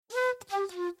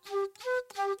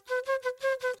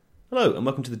Hello and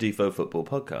welcome to the Defo Football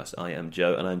Podcast. I am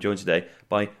Joe and I'm joined today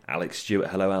by Alex Stewart.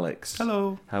 Hello, Alex.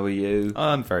 Hello. How are you?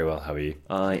 I'm very well, how are you?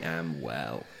 I am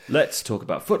well. Let's talk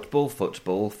about football.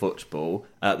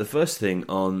 The first thing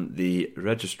on the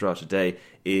registrar today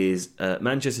is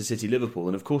Manchester City-Liverpool,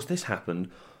 and of course this happened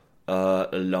a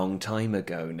long time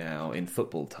ago now in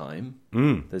football time.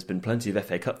 There's been plenty of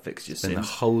FA Cup fixtures since. The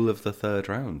whole of the third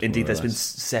round. Indeed, there's been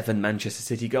 7 Manchester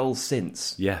City goals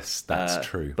since. Yes, that's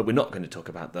true. But we're not going to talk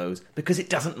about those because it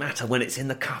doesn't matter when it's in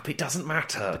the Cup. It doesn't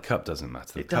matter. The Cup doesn't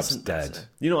matter. The It Cup's doesn't dead. matter.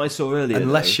 You know what I saw earlier?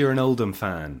 Unless though? you're an Oldham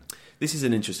fan. This is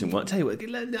an interesting one. I'll tell you what,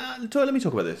 let me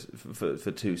talk about this for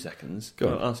 2 seconds. Go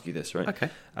on. I'll ask you this, right? Okay.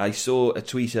 I saw a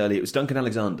tweet earlier. It was Duncan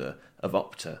Alexander of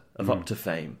Opta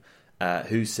fame,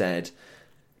 who said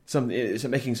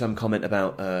making some comment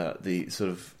about the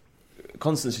sort of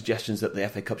constant suggestions that the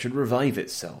FA Cup should revive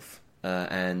itself.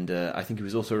 And I think he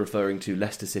was also referring to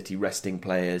Leicester City resting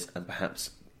players and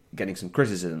perhaps getting some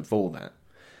criticism for that.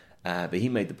 But he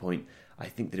made the point, I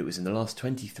think, that it was in the last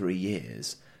 23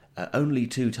 years, only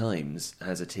 2 times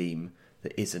has a team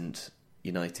that isn't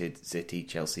United, City,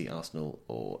 Chelsea, Arsenal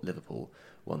or Liverpool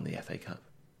won the FA Cup.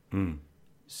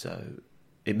 So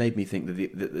it made me think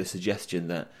that the suggestion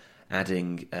that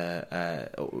adding,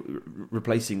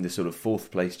 replacing the sort of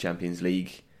 4th place Champions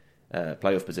League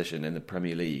playoff position in the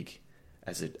Premier League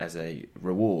as a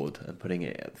reward and putting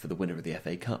it for the winner of the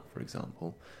FA Cup, for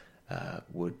example,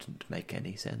 wouldn't make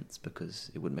any sense because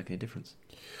it wouldn't make any difference.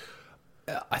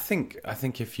 I think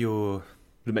if you're...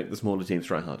 It would make the smaller teams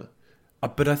try harder.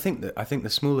 But I think the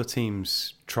smaller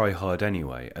teams try hard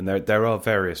anyway, and there are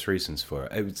various reasons for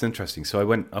it. It's interesting. So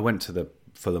I went to the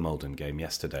Fulham Oldham game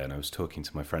yesterday, and I was talking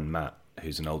to my friend Matt,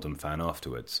 who's an Oldham fan,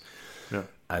 afterwards,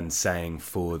 and saying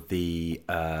for the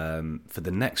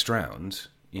next round,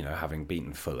 you know, having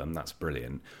beaten Fulham, that's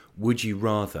brilliant. Would you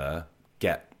rather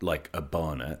get like a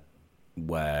Barnet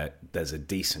where there's a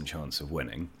decent chance of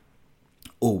winning,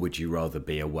 or would you rather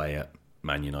be away at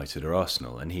Man United or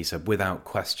Arsenal? And he said, without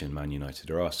question, Man United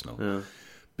or Arsenal,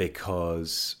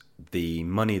 because the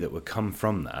money that would come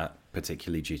from that,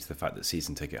 particularly due to the fact that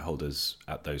season ticket holders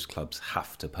at those clubs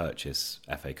have to purchase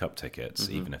FA Cup tickets,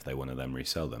 even if they want to then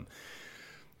resell them,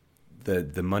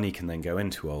 the money can then go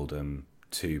into Oldham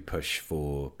to push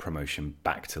for promotion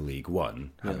back to League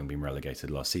One, having been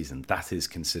relegated last season. That is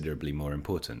considerably more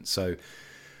important. So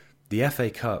the FA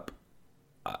Cup,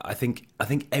 I think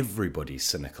everybody's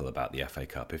cynical about the FA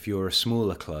Cup. If you're a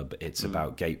smaller club, it's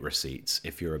about gate receipts.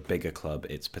 If you're a bigger club,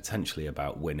 it's potentially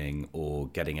about winning or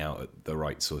getting out at the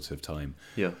right sort of time.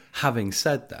 Yeah. Having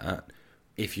said that,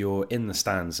 if you're in the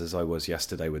stands, as I was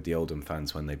yesterday with the Oldham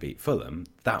fans when they beat Fulham,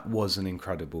 that was an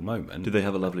incredible moment. Did they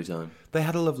have a lovely time? They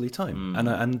had a lovely time.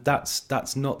 And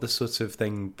that's not the sort of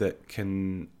thing that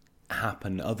can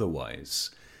happen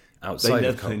otherwise. Outside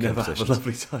of They never have a competitions.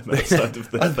 lovely time outside of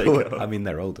the FA Cup. I mean,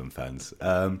 they're Oldham fans.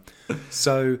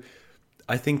 So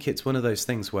I think it's one of those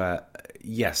things where,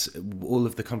 yes, all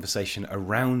of the conversation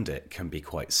around it can be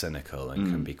quite cynical and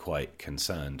can be quite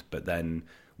concerned. But then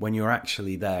when you're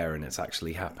actually there and it's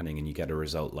actually happening and you get a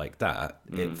result like that,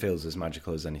 it feels as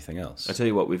magical as anything else. I tell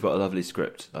you what, we've got a lovely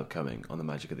script upcoming on the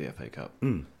magic of the FA Cup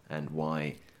and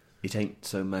why it ain't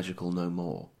so magical no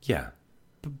more. Yeah.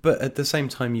 But at the same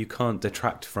time, you can't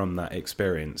detract from that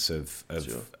experience of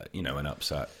Sure. you know, an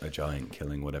upset, a giant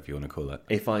killing, whatever you want to call it.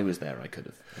 If I was there, I could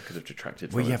have detracted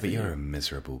from Well, yeah, it. but you're a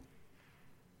miserable...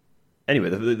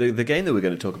 Anyway, the game that we're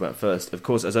going to talk about first, of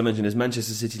course, as I mentioned, is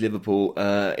Manchester City-Liverpool.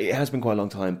 It has been quite a long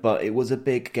time, but it was a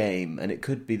big game, and it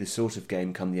could be the sort of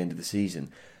game come the end of the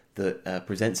season that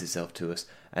presents itself to us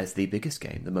as the biggest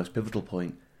game, the most pivotal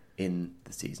point in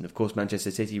the season. Of course,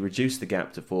 Manchester City reduced the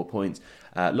gap to 4 points.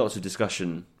 Lots of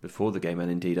discussion before the game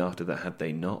and indeed after that. Had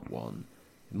they not won,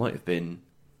 it might have been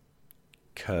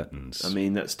curtains. I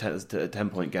mean, that's a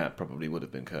 10-point gap. Probably would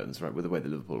have been curtains, right? With the way that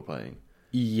Liverpool are playing,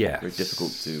 Yes. very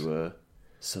difficult to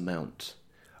surmount.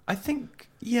 I think,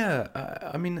 yeah.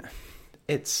 I mean,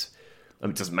 it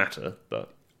doesn't matter,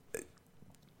 but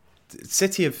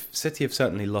City have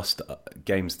certainly lost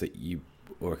games that you,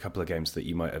 or a couple of games that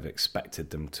you might have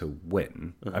expected them to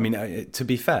win. I mean, to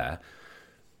be fair,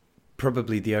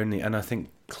 probably the only, and I think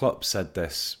Klopp said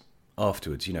this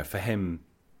afterwards, you know, for him,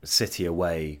 City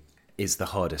away is the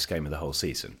hardest game of the whole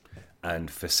season. And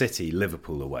for City,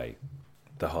 Liverpool away,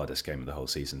 the hardest game of the whole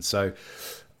season. So,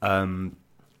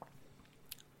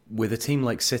 with a team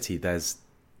like City,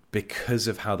 because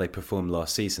of how they performed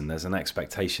last season, there's an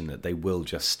expectation that they will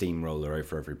just steamroller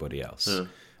over everybody else. Yeah.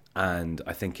 And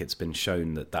I think it's been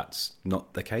shown that that's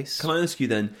not the case. Can I ask you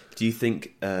then, do you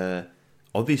think,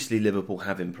 obviously Liverpool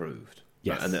have improved?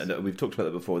 Yes. And we've talked about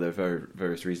that before, there are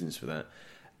various reasons for that.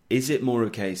 is it more a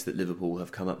case that Liverpool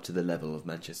have come up to the level of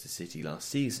Manchester City last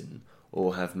season,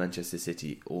 or have Manchester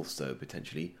City also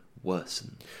potentially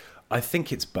worsened? I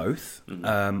think it's both.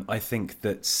 I think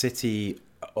that City,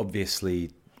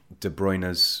 obviously, De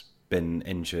Bruyne's been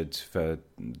injured for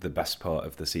the best part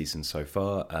of the season so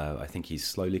far. I think he's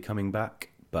slowly coming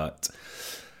back, but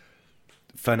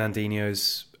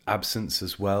Fernandinho's absence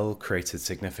as well created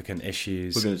significant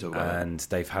issues. We're going to talk about and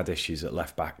they've had issues at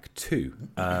left back too.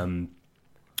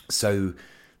 So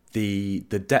the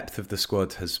depth of the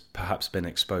squad has perhaps been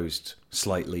exposed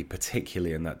slightly,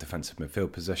 particularly in that defensive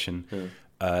midfield position.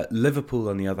 Liverpool,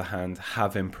 on the other hand,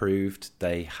 have improved.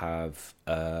 They have,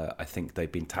 I think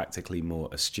they've been tactically more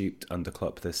astute under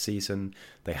Klopp this season.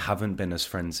 They haven't been as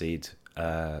frenzied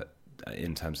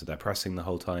in terms of their pressing the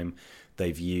whole time.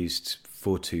 They've used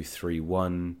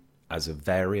 4-2-3-1 as a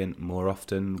variant more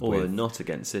often. Although not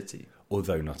against City. But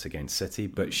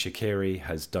Shaqiri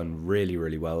has done really,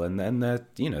 really well, and then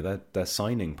their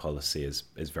signing policy is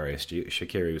very astute.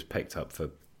 Shaqiri was picked up for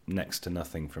next to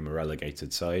nothing from a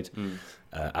relegated side,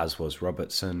 as was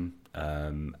Robertson,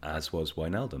 as was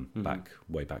Wijnaldum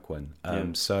way back when.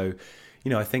 So,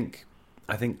 I think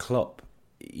Klopp,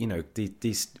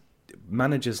 these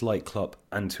managers like Klopp,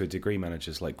 and to a degree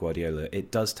managers like Guardiola, it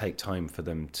does take time for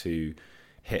them to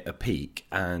hit a peak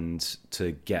and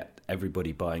to get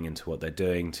everybody buying into what they're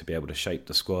doing, to be able to shape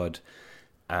the squad.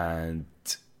 And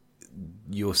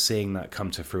you're seeing that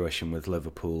come to fruition with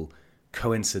Liverpool,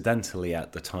 coincidentally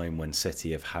at the time when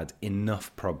City have had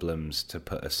enough problems to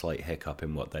put a slight hiccup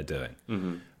in what they're doing.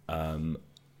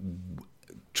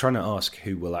 Trying to ask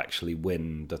who will actually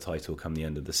win the title come the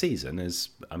end of the season it's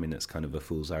kind of a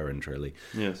fool's errand, really.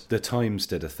 Yes. The Times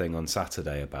did a thing on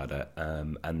Saturday about it,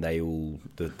 and they all,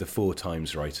 the four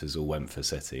Times writers all went for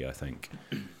City, I think,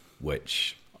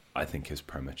 which I think is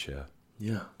premature.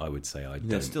 Yeah. I would say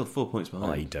they're still 4 points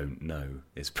behind. I don't know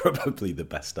is probably the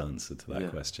best answer to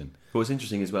that question. But what's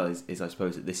interesting as well is I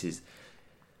suppose that this is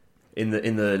in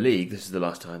the league. This is the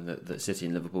last time that City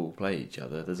and Liverpool play each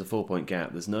other. There's a 4-point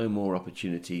gap. There's no more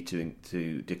opportunity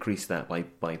to decrease that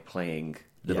by playing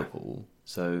Liverpool.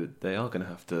 So they are going to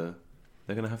have to.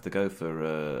 They're going to have to go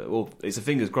for. It's a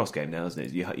fingers crossed game now, isn't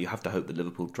it? You have to hope that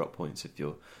Liverpool drop points if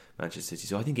you're Manchester City.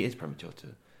 So I think it is premature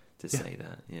to say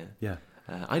that. Yeah.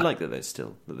 I like that there's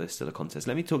still a contest.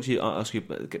 Let me talk to you. I'll ask you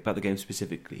about the game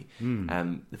specifically.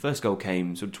 The first goal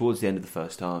came sort of towards the end of the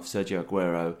first half. Sergio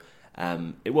Aguero.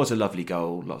 It was a lovely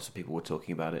goal. Lots of people were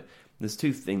talking about it. There's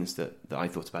two things that I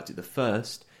thought about it. The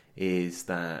first is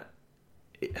that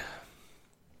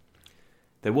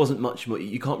there wasn't much more.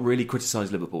 You can't really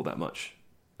criticise Liverpool that much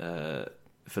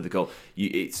for the goal.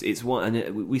 It's one,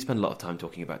 and we spend a lot of time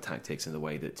talking about tactics and the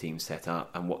way that teams set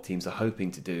up and what teams are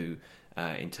hoping to do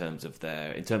in terms of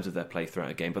their play throughout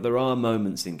a game. But there are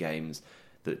moments in games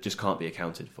that just can't be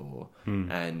accounted for,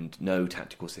 and no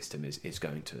tactical system is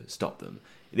going to stop them.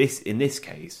 In this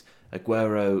case,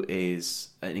 Aguero is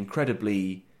an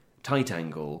incredibly tight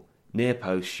angle, near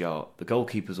post shot. The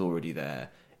goalkeeper's already there.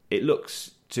 It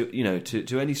looks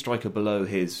to any striker below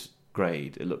his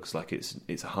grade, it looks like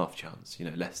it's a half chance,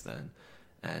 less than,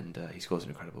 and he scores an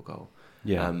incredible goal.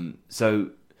 Yeah.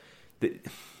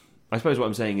 I suppose what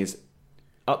I'm saying is,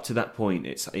 up to that point,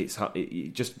 it's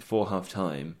just before half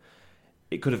time.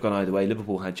 It could have gone either way.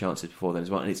 Liverpool had chances before then as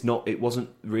well, and it wasn't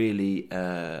really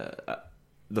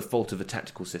the fault of a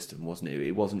tactical system, wasn't it?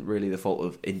 It wasn't really the fault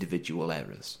of individual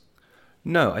errors.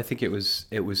 No, I think it was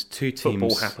two teams.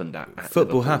 Football happened.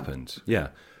 Football happened. Yeah,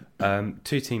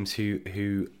 two teams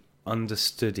who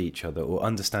understood each other or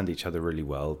understand each other really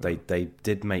well. They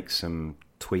did make some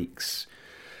tweaks.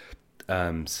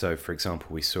 So, for example,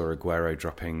 we saw Aguero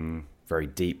dropping very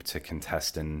deep to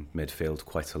contest in midfield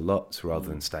quite a lot, rather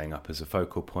than staying up as a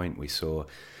focal point. We saw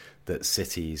that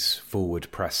City's forward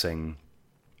pressing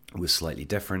was slightly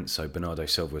different. So Bernardo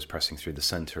Silva was pressing through the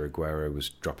centre, Aguero was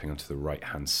dropping onto the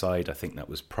right-hand side. I think that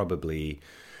was probably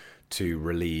to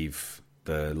relieve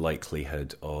the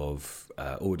likelihood of,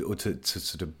 or to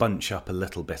sort of bunch up a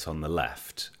little bit on the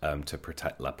left to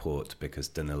protect Laporte, because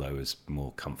Danilo is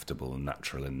more comfortable and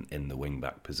natural in the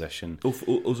wing-back position.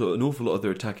 Also, an awful lot of their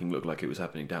attacking looked like it was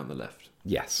happening down the left.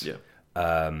 Yes. Yeah.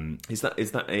 Is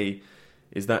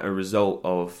that a result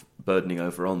of burdening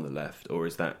over on the left, or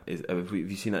have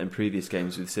you seen that in previous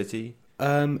games with City?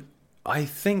 I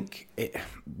think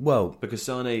because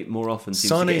Sane more often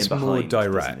seems to get in behind, more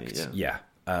direct. Yeah.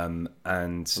 And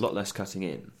a lot less cutting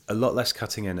in.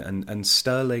 And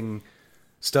Sterling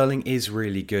is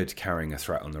really good carrying a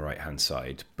threat on the right hand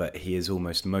side, but he is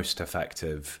almost most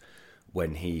effective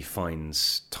when he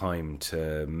finds time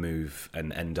to move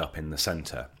and end up in the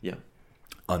centre. Yeah.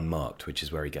 unmarked, which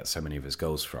is where he gets so many of his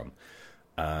goals from.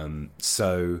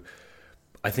 So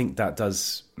I think that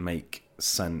does make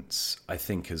sense, I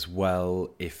think, as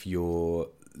well, if you're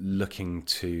looking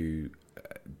to...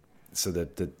 So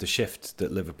the shift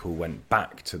that Liverpool went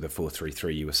back to the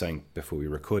 4-3-3, you were saying before we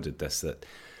recorded this, that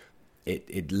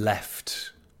it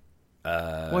left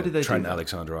Why did they Trent do that?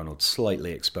 Alexander-Arnold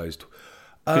slightly exposed.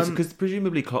 Because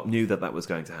presumably Klopp knew that was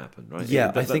going to happen, right?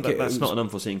 Yeah, I think that's not an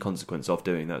unforeseen consequence of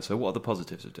doing that. So what are the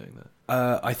positives of doing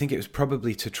that? I think it was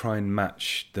probably to try and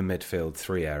match the midfield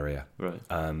 3 area. Right.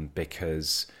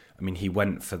 Because, I mean, he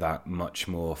went for that much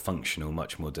more functional,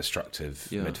 much more destructive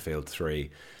midfield 3.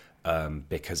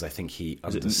 Because I think he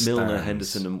understands... Milner,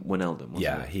 Henderson and Wijnaldum,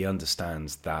 wasn't it? He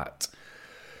understands that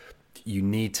you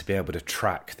need to be able to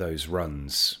track those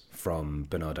runs from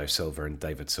Bernardo Silva and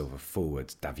David Silva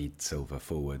forwards,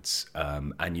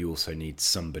 and you also need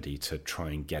somebody to try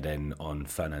and get in on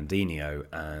Fernandinho,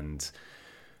 and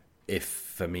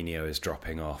if Firmino is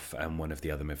dropping off and one of the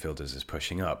other midfielders is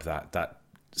pushing up, that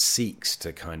seeks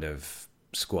to kind of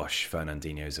squash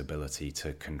Fernandinho's ability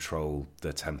to control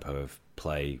the tempo of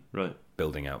play, right,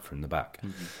 building out from the back.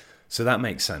 Mm-hmm. So that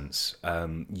makes sense.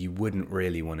 You wouldn't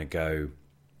really want to go,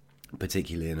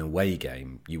 particularly in an away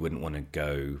game, you wouldn't want to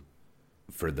go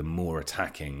for the more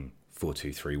attacking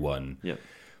 4-2-3-1. Yeah.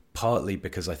 Partly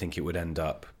because I think it would end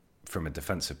up, from a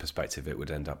defensive perspective, it would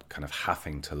end up kind of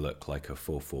having to look like a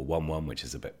 4-4-1-1, which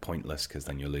is a bit pointless because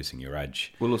then you're losing your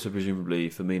edge. Well, also presumably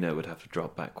Firmino would have to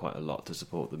drop back quite a lot to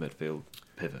support the midfield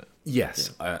pivot.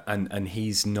 Yes, yeah. And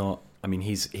he's not... I mean,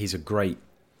 he's a great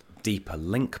deeper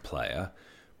link player,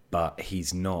 but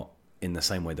he's not in the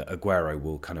same way that Aguero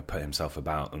will kind of put himself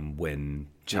about and win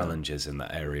challenges in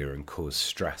that area and cause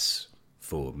stress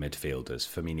for midfielders.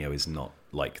 Firmino is not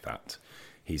like that.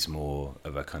 He's more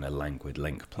of a kind of languid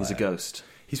link player. He's a ghost.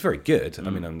 He's very good.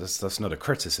 I mean, that's not a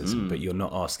criticism, but you're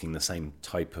not asking the same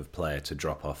type of player to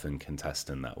drop off and contest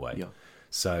in that way. Yeah.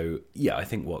 So, yeah, I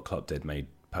think what Klopp did made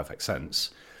perfect sense.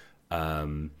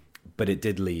 But it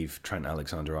did leave Trent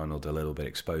Alexander-Arnold a little bit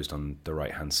exposed on the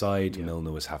right-hand side. Yeah.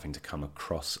 Milner was having to come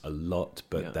across a lot,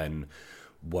 but then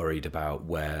worried about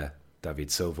where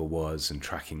David Silva was and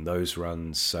tracking those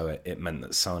runs. So it meant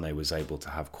that Sane was able to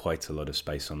have quite a lot of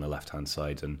space on the left-hand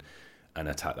side and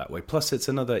attack that way. Plus, it's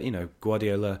another,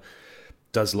 Guardiola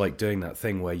does like doing that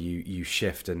thing where you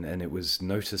shift, and it was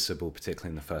noticeable,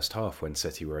 particularly in the first half when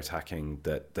City were attacking,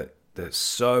 that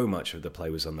so much of the play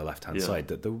was on the left-hand side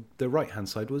that the right-hand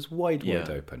side was wide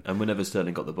open. And whenever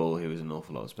Sterling got the ball, he was in an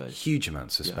awful lot of space. Huge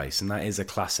amounts of space. And that is a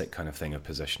classic kind of thing of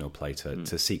positional play,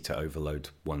 to seek to overload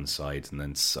one side and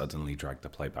then suddenly drag the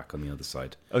play back on the other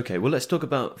side. Okay, well, let's talk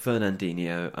about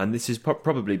Fernandinho. And this is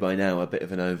probably by now a bit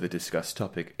of an over-discussed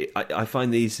topic. I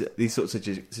find these sorts of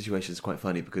situations quite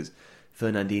funny because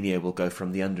Fernandinho will go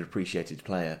from the underappreciated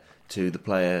player to the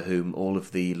player whom all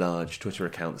of the large Twitter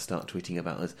accounts start tweeting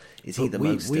about as is he the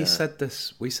most? We said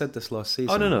this last season.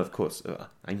 Oh no, of course.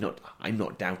 I'm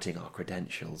not doubting our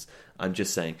credentials. I'm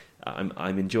just saying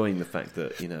I'm enjoying the fact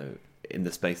that in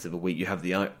the space of a week you have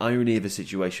the irony of a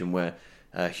situation where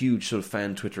huge sort of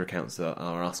fan Twitter accounts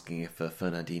are asking if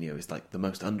Fernandinho is like the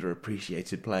most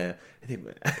underappreciated player. I think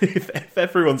if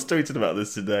everyone's tweeted about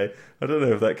this today, I don't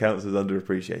know if that counts as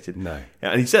underappreciated. No,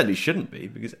 and he certainly shouldn't be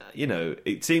because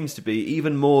it seems to be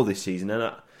even more this season.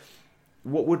 And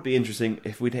what would be interesting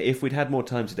if we'd had more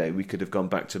time today, we could have gone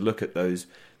back to look at the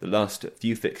last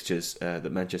few fixtures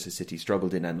that Manchester City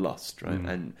struggled in and lost, right?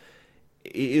 And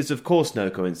it is, of course,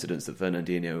 no coincidence that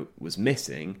Fernandinho was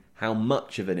missing. How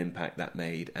much of an impact that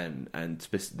made, and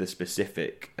the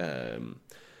specific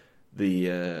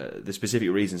the specific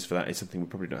reasons for that is something we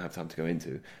probably don't have time to go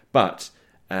into. But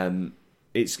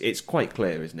it's quite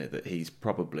clear, isn't it, that he's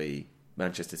probably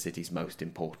Manchester City's most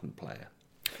important player.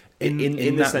 In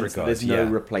the sense that there's no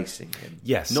replacing him.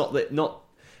 Yes,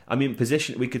 I mean,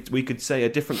 position. We could say a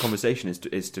different conversation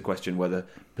is to question whether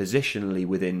positionally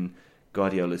within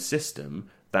Guardiola's system,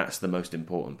 that's the most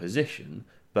important position.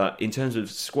 But in terms of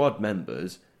squad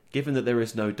members, given that there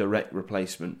is no direct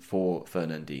replacement for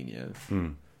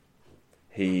Fernandinho,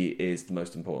 he is the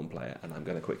most important player. And I'm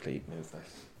going to quickly move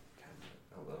this.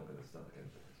 Hold on, I'm going to start again.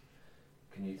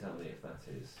 Can you tell me if that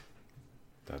is?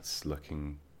 That's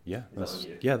looking. Yeah, that's on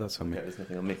you? Yeah, that's on me. Okay, there's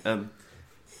nothing on me.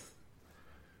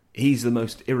 He's the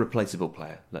most irreplaceable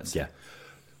player. Let's say. Yeah.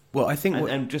 Well, I think,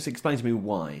 and just explain to me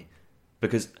why,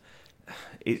 because.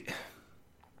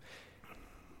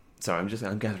 Sorry,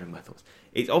 I'm gathering my thoughts.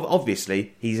 It's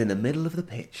obviously he's in the middle of the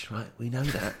pitch, right? We know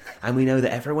that, and we know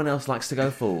that everyone else likes to go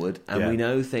forward, and we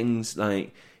know things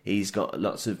like He's got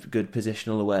lots of good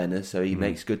positional awareness, so he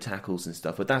makes good tackles and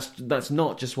stuff. But that's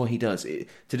not just what he does.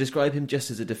 To describe him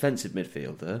just as a defensive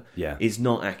midfielder is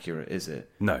not accurate, is it?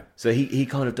 No. So he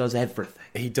kind of does everything.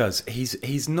 He does.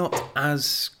 He's not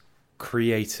as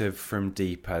creative from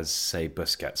deep as, say,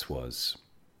 Busquets was,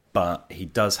 but he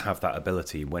does have that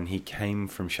ability. When he came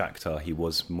from Shakhtar, he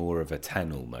was more of a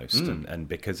 10 almost, and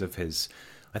because of his,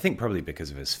 I think probably because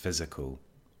of his physical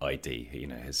ID,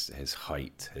 his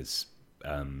height, his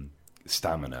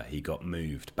stamina, he got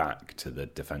moved back to the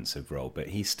defensive role, but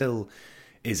he still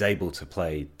is able to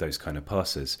play those kind of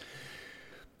passes.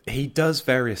 He does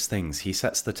various things. He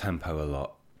sets the tempo a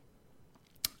lot.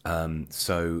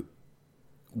 So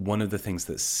one of the things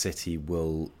that City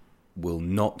will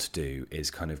not do is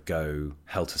kind of go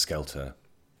helter-skelter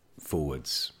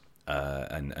forwards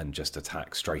and just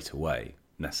attack straight away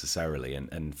necessarily.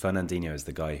 And Fernandinho is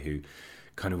the guy who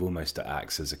kind of almost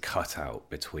acts as a cutout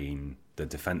between the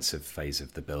defensive phase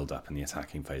of the build-up and the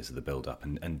attacking phase of the build-up,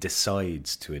 and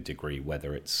decides to a degree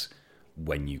whether it's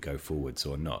when you go forwards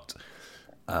or not.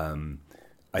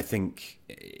 I think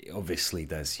obviously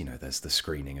there's the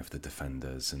screening of the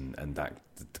defenders and that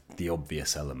the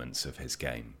obvious elements of his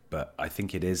game, but I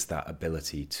think it is that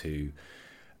ability to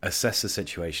assess the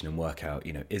situation and work out,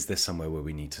 is this somewhere where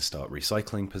we need to start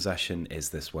recycling possession? Is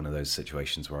this one of those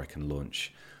situations where I can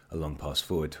launch a long pass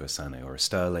forward to a Sané or a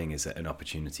Sterling? Is it an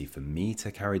opportunity for me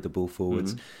to carry the ball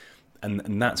forwards?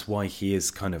 And that's why he is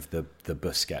kind of the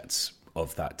Busquets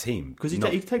of that team. Because he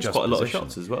takes quite a lot of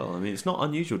shots as well. I mean, it's not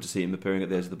unusual to see him appearing at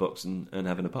the edge of the box and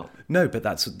having a pop. No, but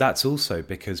that's also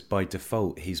because by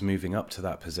default he's moving up to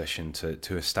that position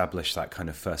to establish that kind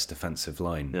of first defensive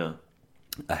line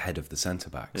ahead of the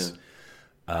centre-backs.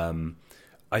 Yeah.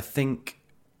 I think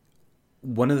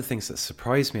one of the things that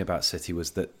surprised me about City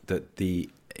was that the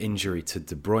injury to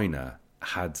De Bruyne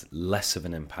had less of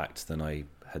an impact than I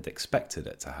had expected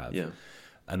it to have. Yeah.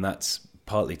 And that's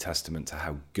partly testament to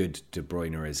how good De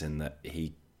Bruyne is, in that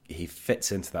he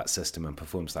fits into that system and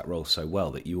performs that role so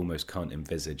well that you almost can't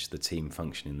envisage the team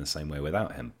functioning the same way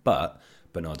without him. But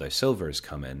Bernardo Silva has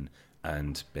come in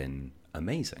and been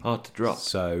amazing. Hard to drop.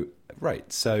 So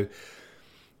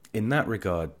in that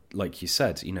regard, like you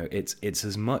said, it's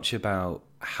as much about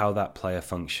how that player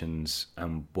functions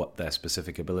and what their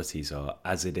specific abilities are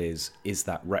as it is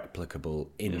that replicable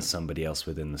in somebody else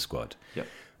within the squad. Yep.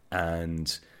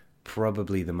 And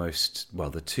probably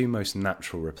the two most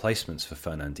natural replacements for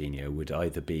Fernandinho would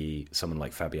either be someone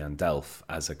like Fabian Delph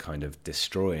as a kind of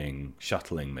destroying,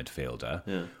 shuttling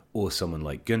midfielder, or someone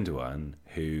like Gundogan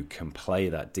who can play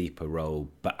that deeper role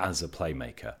but as a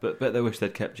playmaker. But they wish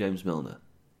they'd kept James Milner.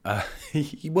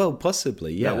 Well,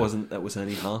 possibly, yeah. That was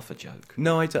only half a joke.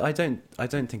 No, I don't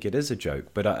think it is a joke.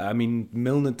 But I mean,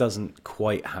 Milner doesn't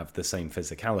quite have the same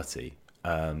physicality.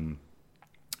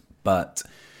 But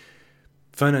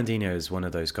Fernandinho is one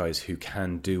of those guys who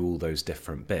can do all those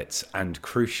different bits, and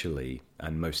crucially,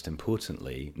 and most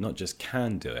importantly, not just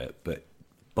can do it, but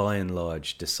by and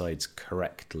large decides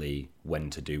correctly when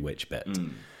to do which bit.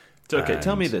 So, okay,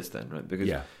 tell me this then, right?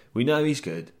 Because we know he's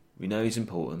good. We know he's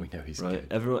important. We know he's right?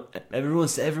 good. Everyone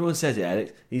says it,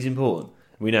 Alex. He's important.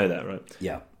 We know that, right?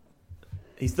 Yeah.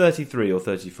 He's 33 or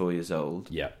 34 years old.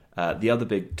 Yeah. The other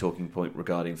big talking point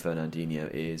regarding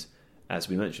Fernandinho is, as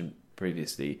we mentioned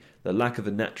previously, the lack of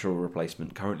a natural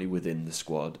replacement currently within the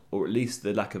squad, or at least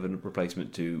the lack of a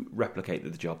replacement to replicate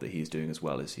the job that he's doing as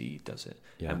well as he does it.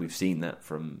 Yeah. And we've seen that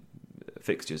from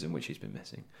fixtures in which he's been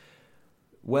missing.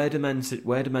 Where do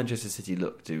Manchester City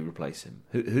look to replace him?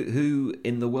 Who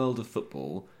in the world of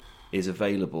football is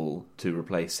available to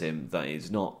replace him that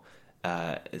is not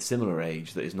a similar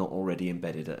age, that is not already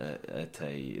embedded at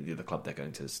the club they're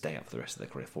going to stay at for the rest of their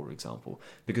career, for example?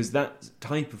 Because that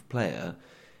type of player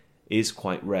is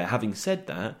quite rare. Having said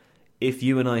that, if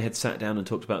you and I had sat down and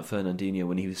talked about Fernandinho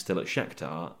when he was still at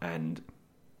Shakhtar, and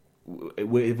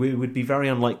we would be very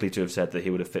unlikely to have said that he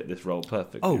would have fit this role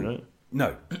perfectly, right?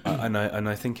 No, and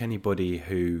I think anybody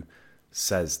who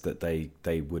says that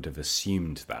they would have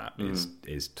assumed that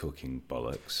is talking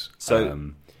bollocks.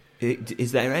 So,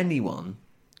 is there anyone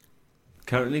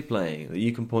currently playing that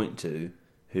you can point to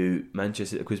who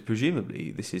Manchester? Because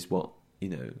presumably this is what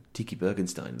Tiki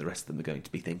Bergenstein and the rest of them are going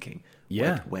to be thinking.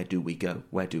 Yeah, where do we go?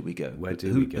 Where do we go?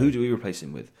 Who do we replace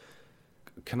him with?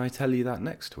 Can I tell you that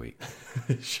next week?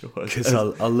 Sure. Because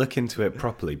I'll look into it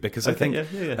properly. Because I think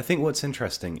I think what's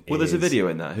interesting. Well, there's a video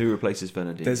in that. Who replaces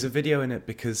Fernandinho? There's a video in it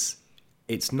because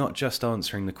it's not just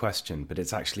answering the question, but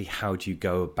it's actually how do you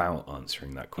go about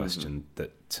answering that question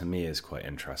that to me is quite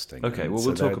interesting. Okay, well,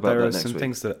 we'll talk about that next week. There are some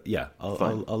things that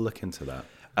I'll look into that.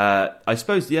 I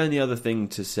suppose the only other thing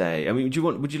to say, I mean,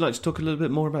 would you like to talk a little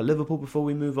bit more about Liverpool before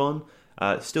we move on?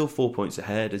 Still 4 points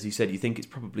ahead, as you said. You think it's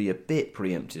probably a bit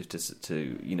preemptive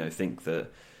to think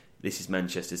that this is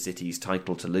Manchester City's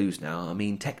title to lose now. I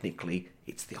mean, technically,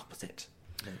 it's the opposite.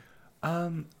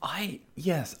 I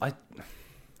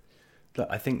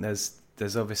think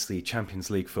there's obviously Champions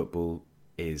League football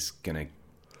is going to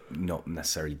not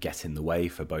necessarily get in the way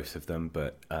for both of them,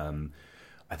 but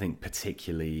I think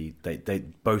particularly they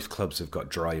both clubs have got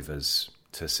drivers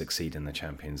to succeed in the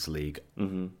Champions League,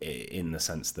 in the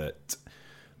sense that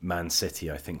Man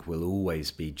City, I think, will always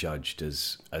be judged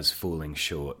as falling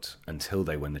short until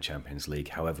they win the Champions League,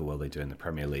 however well they do in the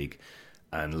Premier League,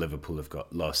 and Liverpool have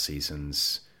got last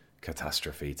season's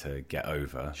catastrophe to get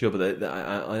over. Sure, but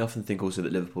I often think also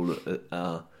that Liverpool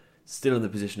are still in the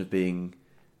position of being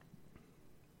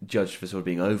judged for sort of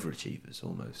being overachievers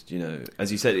almost.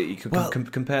 As you said, you could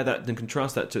compare that and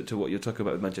contrast that to what you're talking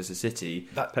about with Manchester City,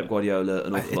 Pep Guardiola,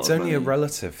 and it's only a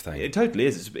relative thing. It totally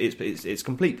is. It's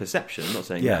complete perception. I'm not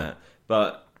saying that,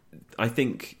 but I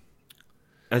think,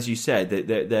 as you said,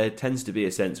 there tends to be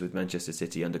a sense with Manchester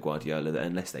City under Guardiola that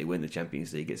unless they win the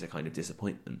Champions League, it's a kind of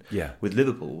disappointment. Yeah. With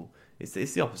Liverpool, it's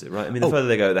the opposite, right? I mean, the further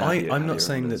they go, the happier. I'm not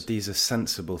saying that these are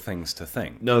sensible things to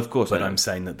think. No, of course, but I'm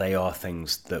saying that they are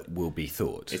things that will be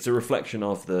thought. It's a reflection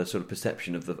of the sort of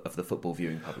perception of the football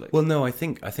viewing public. Well, no, I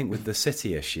think with the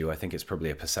City issue, I think it's probably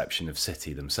a perception of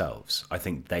City themselves. I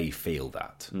think they feel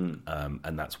that,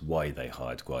 and that's why they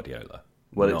hired Guardiola.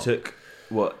 Well,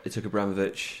 it took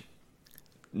Abramovich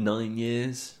 9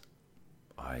 years.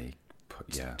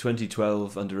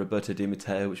 2012 under Roberto Di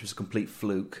Matteo, which was a complete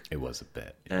fluke. It was a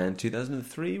bit. Yeah. And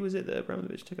 2003, was it that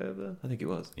Abramovich took over? I think it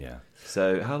was. Yeah.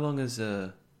 So how long has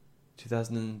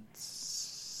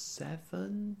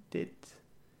 2007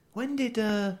 when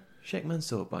did Sheikh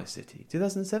Mansour buy City?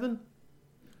 2007?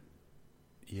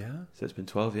 Yeah. So it's been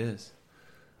 12 years.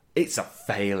 It's a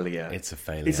failure. It's a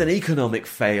failure. It's an economic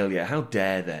failure. How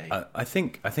dare they? I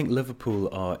think Liverpool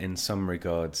are in some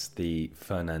regards the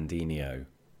Fernandinho,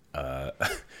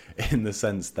 in the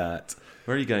sense that...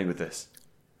 Where are you going with this?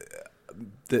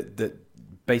 That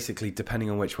basically, depending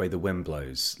on which way the wind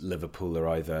blows, Liverpool are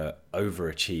either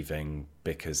overachieving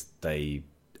because they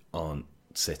aren't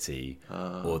City,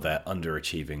 or they're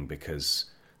underachieving because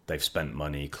they've spent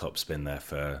money. Klopp's been there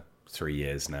for 3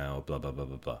 years now, blah, blah, blah,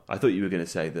 blah, blah. I thought you were going to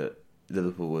say that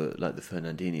Liverpool were like the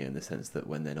Fernandinho in the sense that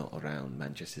when they're not around,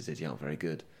 Manchester City aren't very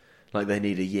good. Like they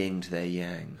need a yin to their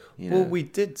yang. Well, we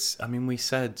we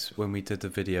said when we did the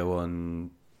video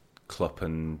on Klopp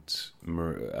and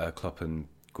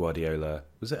Guardiola,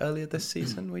 was it earlier this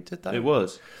season we did that? It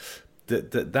was.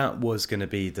 That was going to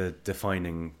be the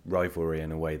defining rivalry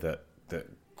in a way that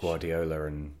Guardiola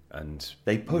and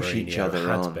they push Mourinho each other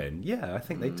had on. been. Yeah, I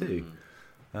think they do.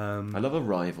 I love a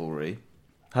rivalry.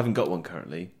 Haven't got one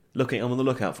currently. I'm on the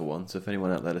lookout for one. So if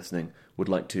anyone out there listening would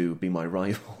like to be my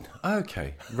rival,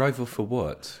 okay, rival for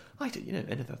what? I do.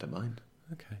 Anything. I don't mind.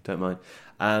 Okay, don't mind.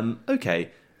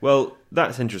 Okay, well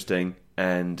that's interesting,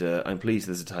 and I'm pleased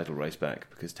there's a title race back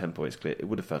because 10 points clear. It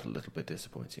would have felt a little bit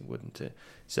disappointing, wouldn't it?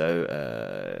 So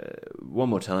one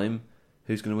more time,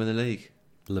 who's going to win the league?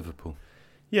 Liverpool.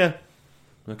 Yeah.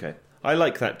 Okay. I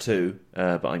like that too,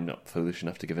 but I'm not foolish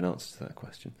enough to give an answer to that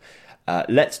question.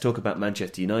 Let's talk about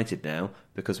Manchester United now,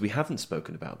 because we haven't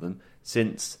spoken about them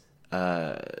since,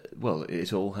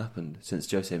 it all happened. Since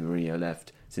Jose Mourinho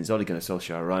left, since Ole Gunnar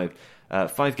Solskjaer arrived.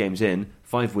 5 games in,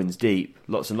 5 wins deep,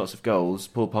 lots and lots of goals.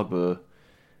 Paul Pogba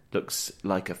looks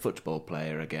like a football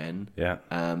player again. Yeah.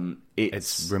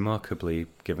 It's remarkably,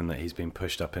 given that he's been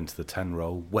pushed up into the 10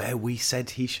 role, where we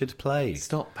said he should play.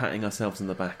 Stop patting ourselves on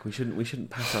the back. We shouldn't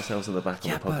pat ourselves on the back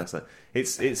on the podcast.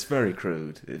 It's very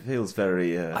crude. It feels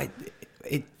very...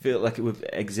 it feels like we're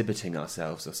exhibiting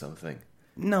ourselves or something.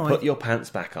 No, Put your pants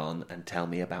back on and tell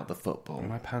me about the football.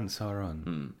 My pants are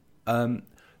on.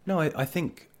 No, I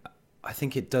think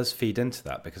it does feed into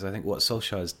that, because I think what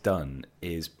Solskjaer's done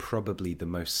is probably the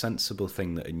most sensible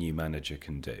thing that a new manager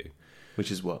can do. Which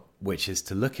is what? Which is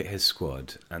to look at his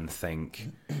squad and think,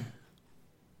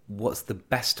 what's the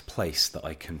best place that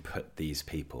I can put these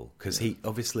people? Because he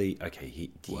obviously,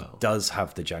 he does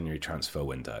have the January transfer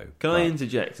window. Can I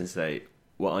interject and say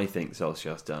what I think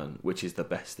Solskjaer's done, which is the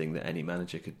best thing that any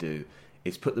manager could do,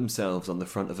 is put themselves on the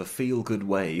front of a feel-good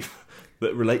wave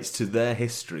that relates to their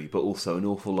history, but also an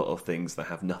awful lot of things that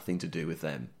have nothing to do with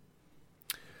them.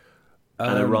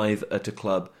 And arrive at a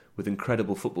club with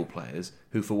incredible football players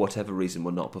who, for whatever reason,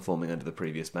 were not performing under the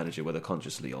previous manager, whether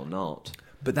consciously or not.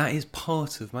 But that is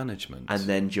part of management. And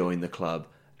then join the club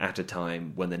at a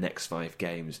time when the next 5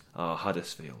 games are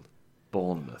Huddersfield,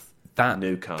 Bournemouth,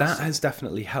 Newcastle. That has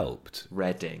definitely helped,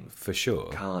 Reading. for sure.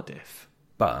 Cardiff.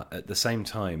 But at the same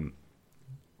time,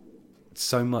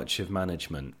 so much of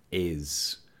management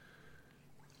is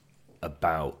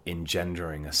about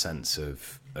engendering a sense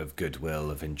of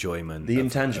goodwill, of enjoyment. The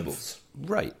intangibles.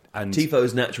 Right. And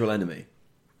Tifo's natural enemy.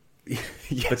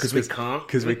 yes, Because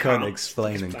we can't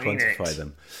explain and quantify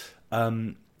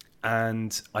them.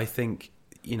 And I think,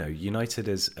 United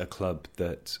is a club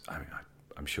that,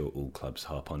 I'm sure all clubs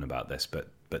harp on about this, but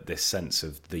this sense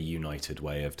of the United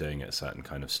way of doing it, a certain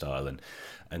kind of style,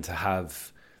 and to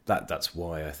have that's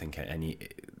why I think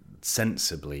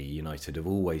sensibly United have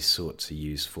always sought to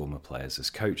use former players as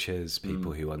coaches,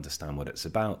 people who understand what it's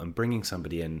about, and bringing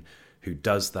somebody in who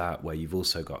does that, where you've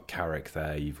also got Carrick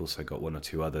there, you've also got one or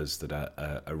two others that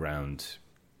are around.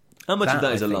 How much of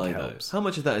that is a lie, helps. though? How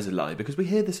much of that is a lie? Because we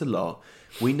hear this a lot.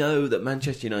 We know that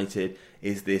Manchester United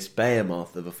is this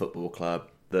behemoth of a football club,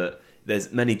 that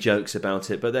there's many jokes about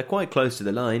it, but they're quite close to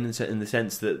the line in the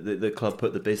sense that the club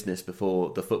put the business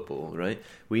before the football, right?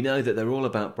 We know that they're all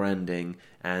about branding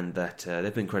and that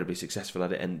they've been incredibly successful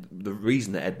at it. And the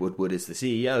reason that Ed Woodward is the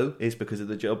CEO is because of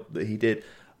the job that he did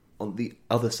on the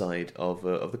other side of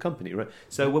the company, right?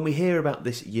 So when we hear about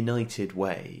this United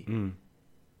way,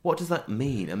 what does that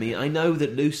mean? I mean, I know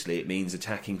that loosely it means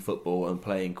attacking football and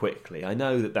playing quickly. I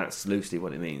know that that's loosely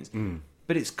what it means.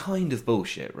 But it's kind of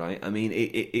bullshit, right? I mean,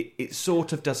 it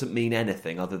sort of doesn't mean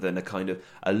anything other than a kind of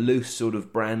a loose sort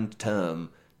of brand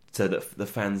term so that the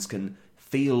fans can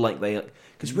feel like they...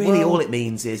 Because really all it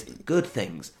means is good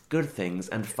things,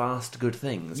 and fast good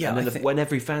things. Yeah, and then when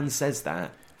every fan says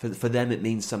that, for them it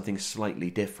means something slightly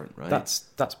different, right?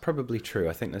 That's probably true.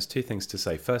 I think there's two things to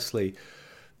say. Firstly,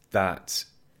 that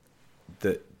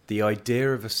the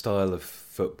idea of a style of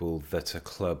football that a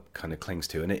club kind of clings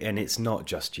to, and it's not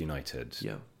just United.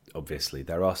 Yeah. Obviously,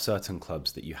 there are certain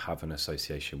clubs that you have an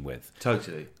association with.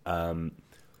 Totally.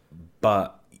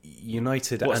 But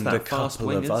United What's and that, a fast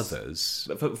couple of wingers? others.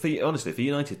 Honestly, for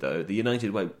United though, the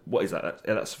United way, what is that?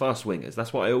 That's fast wingers.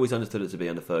 That's what I always understood it to be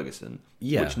under Ferguson.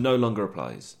 Yeah. Which no longer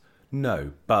applies.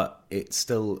 No, but it's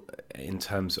still, in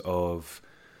terms of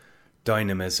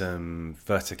dynamism,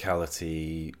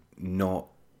 verticality, not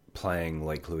playing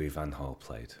like Louis van Gaal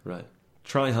played. Right.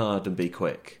 Try hard and be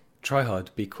quick. Try hard,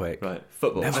 be quick. Right.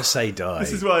 Football. Never say die.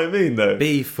 This is what I mean, though.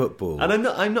 Be football. And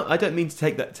I don't mean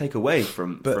to take away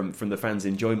from the fans'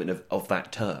 enjoyment of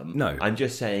that term. No. I'm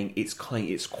just saying it's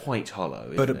quite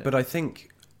hollow. Isn't it? But I think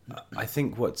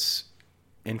what's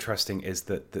interesting is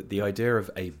that the idea of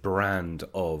a brand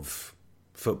of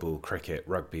football, cricket,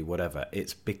 rugby, whatever,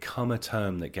 it's become a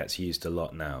term that gets used a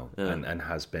lot now, and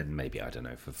has been maybe, I don't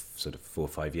know, for sort of 4 or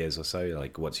 5 years or so.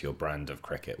 Like, what's your brand of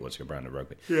cricket? What's your brand of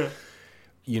rugby? Yeah.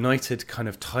 United kind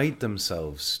of tied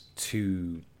themselves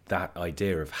to that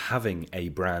idea of having a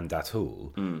brand at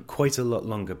all quite a lot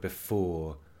longer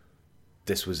before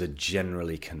this was a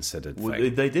generally considered thing. Well,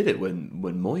 they did it when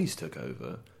Moyes took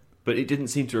over, but it didn't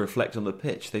seem to reflect on the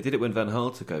pitch. They did it when Van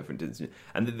Gaal took over, and didn't.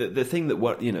 And the thing that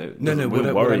what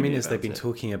what I mean is they've been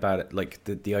talking about it, like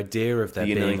the idea of there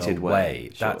being United a way.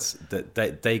 way. Sure. That's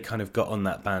that they kind of got on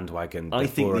that bandwagon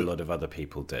before a lot of other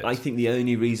people did. I think the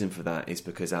only reason for that is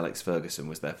because Alex Ferguson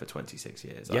was there for 26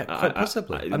 years. Yeah, quite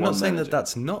possibly. I'm not saying that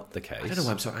that's not the case. I don't know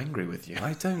why I'm so angry with you.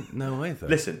 I don't know either.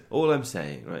 Listen, all I'm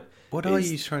saying, right? What are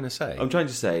you trying to say? I'm trying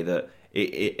to say that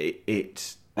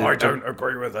it I don't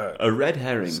agree with that. A red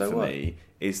herring for me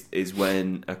is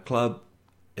when a club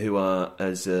who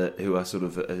are sort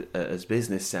of as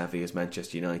business savvy as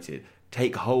Manchester United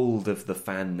take hold of the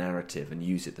fan narrative and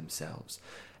use it themselves.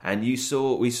 And we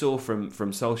saw from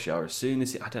Solskjaer as soon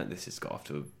as this has got off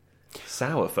to a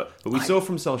sour foot, but we saw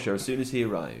from Solskjaer as soon as he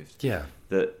arrived,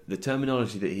 that the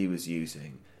terminology that he was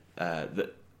using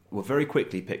that were very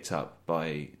quickly picked up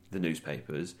by the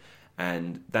newspapers,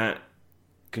 and that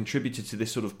contributed to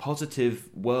this sort of positive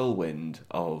whirlwind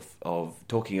of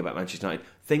talking about Manchester United.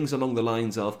 Things along the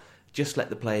lines of just let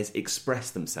the players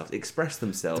express themselves. It's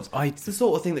the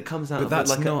sort of thing that comes out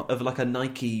of like a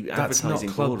Nike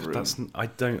advertising boardroom. I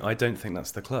don't think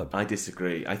that's the club. I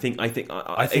disagree. I think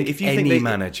if you any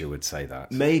manager would say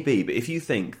that. Maybe, but if you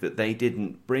think that they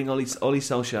didn't bring Ollie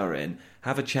Solskjaer in,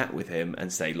 have a chat with him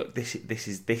and say, look, this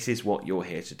is what you're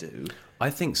here to do. I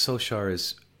think Solskjaer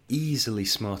is easily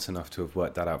smart enough to have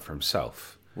worked that out for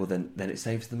himself. Well, then it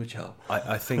saves them a job.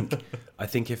 I think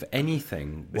if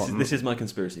anything... This is my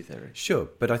conspiracy theory. Sure,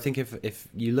 but I think if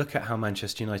you look at how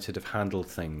Manchester United have handled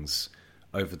things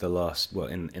over the last... Well,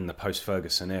 in the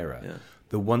post-Ferguson era,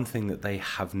 the one thing that they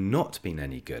have not been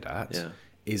any good at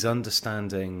is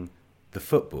understanding the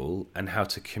football and how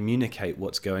to communicate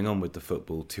what's going on with the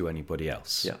football to anybody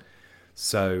else. Yeah.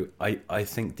 So I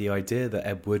think the idea that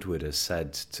Ed Woodward has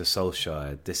said to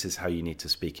Solskjaer, this is how you need to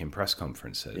speak in press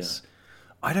conferences,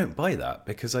 I don't buy that,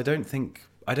 because I don't think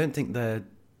they're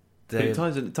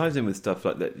It ties in with stuff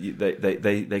like that.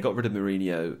 They got rid of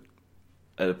Mourinho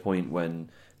at a point when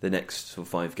the next sort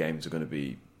of 5 games are going to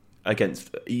be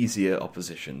against easier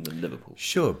opposition than Liverpool.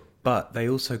 Sure, but they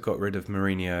also got rid of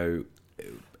Mourinho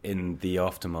in the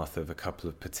aftermath of a couple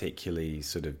of particularly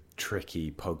sort of tricky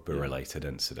Pogba-related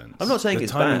incidents. I'm not saying the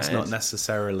it's timing's bad. not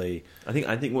necessarily. I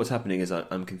think what's happening is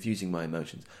I'm confusing my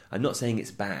emotions. I'm not saying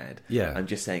it's bad. Yeah. I'm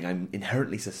just saying I'm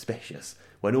inherently suspicious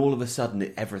when all of a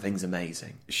sudden everything's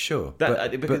amazing. Sure,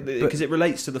 Because it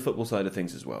relates to the football side of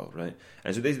things as well, right?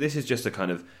 And so this is just a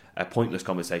kind of a pointless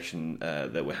conversation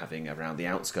that we're having around the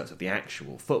outskirts of the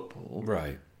actual football.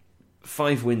 right.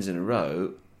 5 wins in a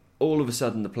row. All of a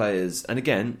sudden, the players, and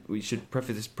again, we should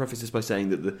preface this by saying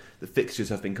that the fixtures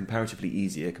have been comparatively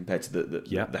easier compared to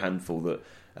the handful that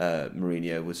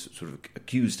Mourinho was sort of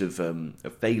accused of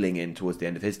failing in towards the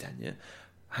end of his tenure.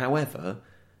 However,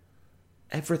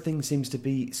 everything seems to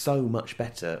be so much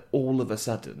better all of a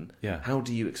sudden. Yeah. How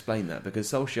do you explain that?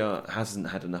 Because Solskjaer hasn't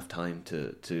had enough time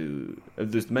to.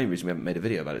 The main reason we haven't made a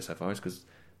video about it so far is because.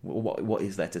 What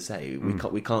is there to say?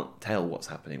 We can't tell what's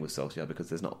happening with Solskjaer because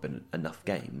there's not been enough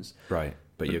games. Right,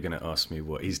 but you're going to ask me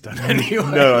what he's done anyway.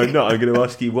 No, I'm not. I'm going to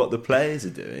ask you what the players are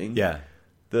doing. Yeah.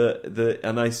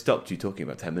 And I stopped you talking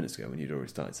about 10 minutes ago when you'd already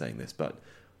started saying this, but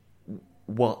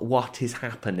what is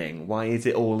happening? Why is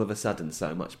it all of a sudden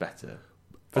so much better?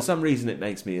 For some reason, it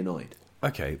makes me annoyed.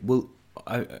 Okay, well,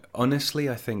 honestly,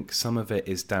 I think some of it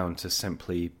is down to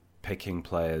simply picking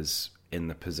players in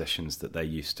the positions that they're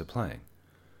used to playing.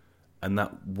 And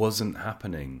that wasn't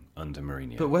happening under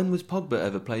Mourinho. But when was Pogba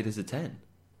ever played as a 10?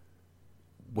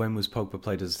 When was Pogba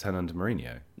played as a 10 under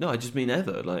Mourinho? No, I just mean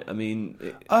ever.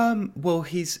 Well,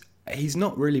 he's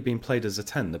not really been played as a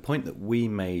 10. The point that we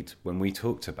made when we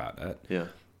talked about it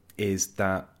is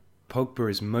that Pogba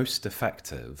is most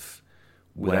effective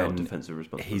without when defensive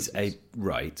responsibilities.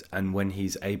 And when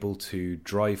he's able to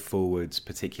drive forwards,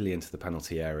 particularly into the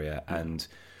penalty area, and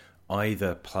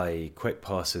either play quick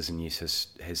passes and use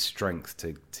his strength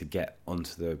to get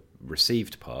onto the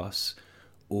received pass,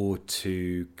 or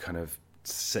to kind of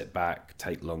sit back,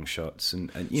 take long shots,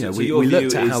 and we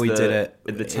looked at how he did it.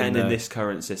 The 10 in this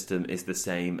current system is the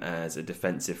same as a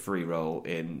defensive free role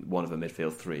in one of a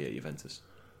midfield 3 at Juventus.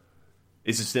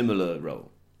 It's a similar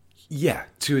role. Yeah,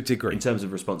 to a degree. In terms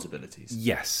of responsibilities.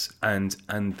 Yes, and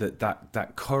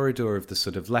that corridor of the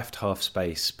sort of left half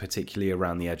space, particularly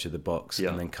around the edge of the box,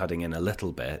 and then cutting in a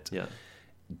little bit,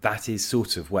 that is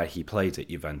sort of where he played at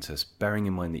Juventus, bearing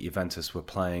in mind that Juventus were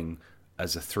playing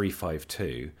as a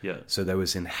 3-5-2, so there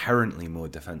was inherently more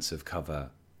defensive cover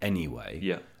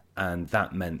anyway, and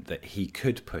that meant that he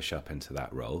could push up into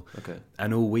that role. Okay.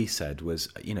 And all we said was,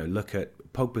 look at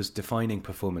Pogba's defining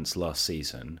performance last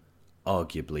season,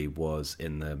 arguably was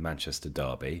in the Manchester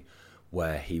derby,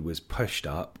 where he was pushed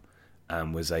up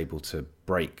and was able to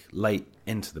break late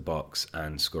into the box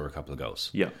and score a couple of goals.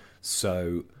 Yeah.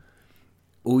 So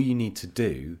all you need to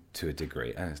do, to a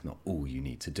degree, and it's not all you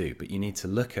need to do, but you need to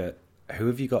look at who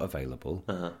have you got available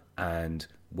and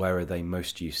where are they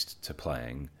most used to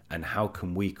playing, and how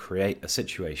can we create a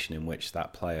situation in which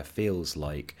that player feels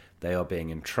like they are being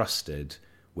entrusted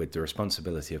with the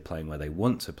responsibility of playing where they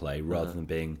want to play, rather than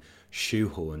being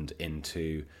shoehorned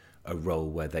into a role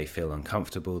where they feel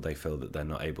uncomfortable, they feel that they're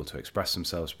not able to express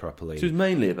themselves properly. So it's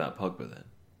mainly about Pogba then?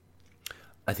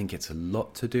 I think it's a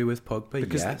lot to do with Pogba,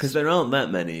 because there aren't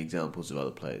that many examples of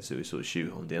other players who are sort of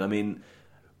shoehorned in. I mean...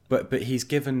 But he's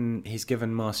given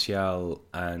Martial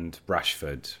and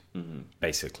Rashford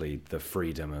basically the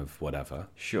freedom of whatever.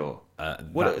 Sure.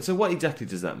 So what exactly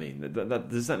does that mean?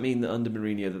 Does that mean that under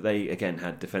Mourinho that they again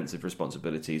had defensive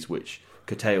responsibilities which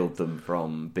curtailed them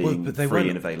from being free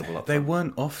and available up front? They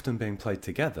weren't often being played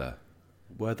together,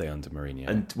 were they, under Mourinho?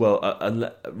 And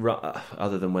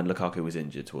other than when Lukaku was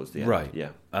injured towards the end, right? Yeah.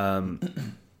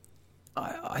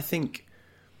 I think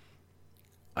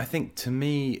to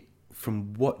me,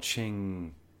 from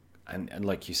watching, and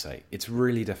like you say, it's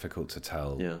really difficult to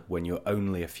tell when you're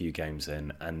only a few games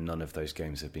in and none of those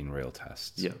games have been real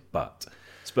tests. Yeah. But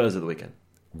Spurs of the weekend.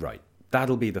 Right.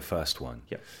 That'll be the first one.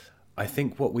 Yeah. I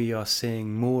think what we are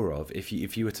seeing more of, if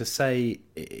you were to say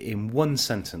in one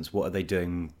sentence, what are they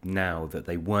doing now that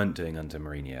they weren't doing under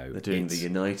Mourinho? They're doing the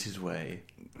United way.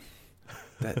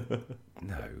 No,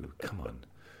 come on.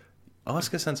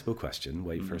 Ask a sensible question,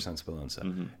 wait for a sensible answer.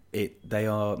 They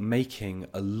are making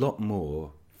a lot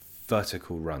more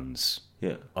vertical runs,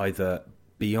 either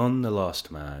beyond the last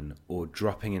man or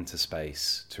dropping into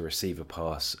space to receive a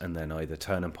pass and then either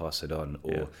turn and pass it on,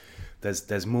 or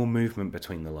there's more movement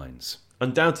between the lines.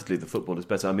 Undoubtedly, the football is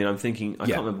better. I mean, I'm thinking, I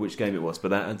Yeah. can't remember which game it was, but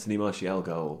that Anthony Martial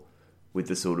goal with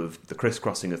the sort of the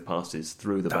crisscrossing of passes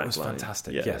through the back line. That was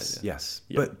fantastic. Yeah, yes, yeah. yes.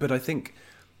 Yeah. But I think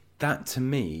that to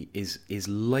me is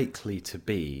likely to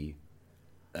be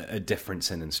a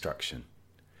difference in instruction,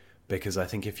 because I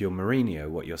think if you're Mourinho,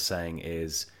 what you're saying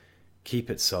is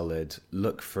keep it solid,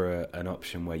 look for an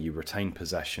option where you retain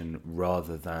possession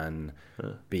rather than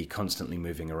be constantly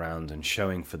moving around and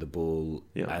showing for the ball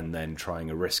and then trying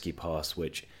a risky pass,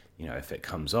 which, you know, if it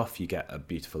comes off, you get a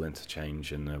beautiful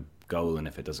interchange and a goal, and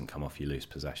if it doesn't come off, you lose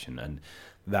possession. And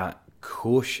that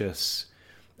cautious,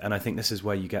 and I think this is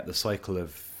where you get the cycle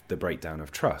of the breakdown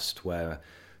of trust, where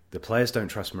the players don't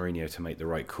trust Mourinho to make the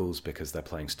right calls because they're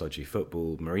playing stodgy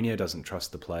football. Mourinho doesn't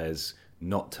trust the players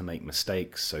not to make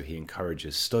mistakes, so he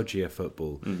encourages stodgier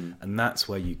football. Mm-hmm. And that's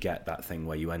where you get that thing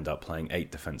where you end up playing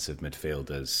 8 defensive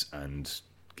midfielders and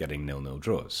getting 0-0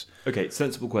 draws. Okay,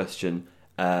 sensible question.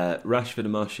 Rashford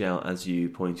and Martial, as you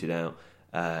pointed out,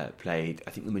 played,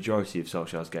 I think, the majority of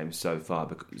Solskjaer's games so far,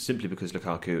 simply because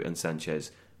Lukaku and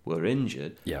Sanchez were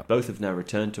injured. Yeah. Both have now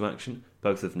returned to action.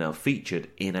 Both have now featured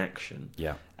in action.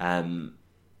 Yeah.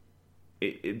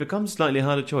 It becomes a slightly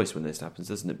harder choice when this happens,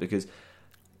 doesn't it? Because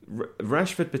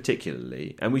Rashford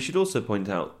particularly, and we should also point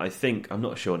out, I think, I'm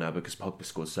not sure now because Pogba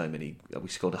scored so many, we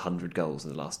scored 100 goals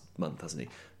in the last month, hasn't he?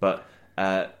 But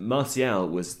Martial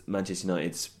was Manchester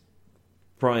United's,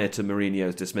 prior to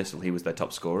Mourinho's dismissal, he was their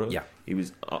top scorer. Yeah. He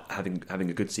was having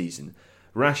a good season.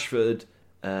 Rashford,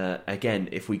 again,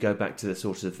 if we go back to the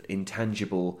sort of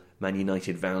intangible Man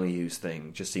United values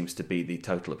thing, just seems to be the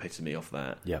total epitome of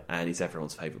that. Yeah. And he's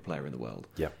everyone's favourite player in the world.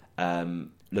 Yeah.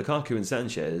 Lukaku and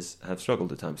Sanchez have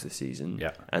struggled at times this season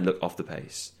and look off the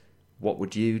pace. What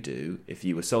would you do if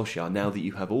you were Solskjaer, now that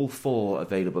you have all 4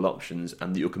 available options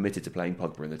and that you're committed to playing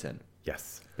Pogba in the 10?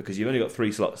 Yes. Because you've only got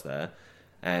 3 slots there,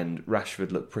 and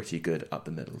Rashford looked pretty good up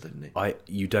the middle, didn't he?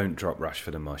 You don't drop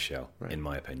Rashford and Martial, right, in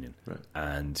my opinion. Right.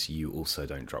 And you also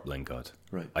don't drop Lingard.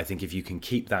 Right. I think if you can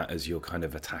keep that as your kind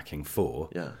of attacking 4...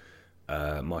 Yeah.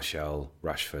 Martial,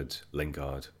 Rashford,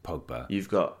 Lingard, Pogba. You've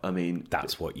got, I mean...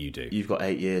 That's what you do. You've got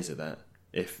 8 years of that,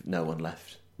 if no one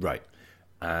left. Right.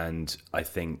 And I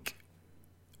think...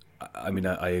 I mean,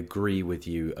 I agree with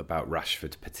you about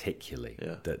Rashford particularly.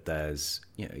 Yeah. That there's...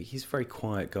 You know, he's a very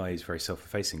quiet guy, he's a very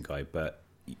self-effacing guy, but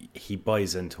he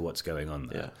buys into what's going on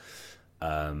there.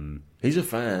 Yeah. He's a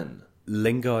fan.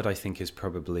 Lingard, I think, is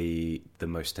probably the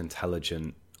most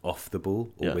intelligent off the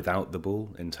ball or without the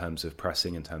ball in terms of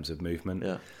pressing, in terms of movement.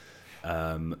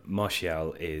 Yeah.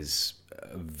 Martial is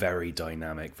a very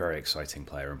dynamic, very exciting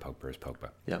player, and Pogba is Pogba.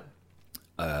 Yeah.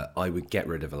 I would get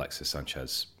rid of Alexis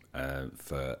Sanchez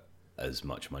for as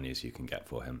much money as you can get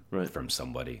for him from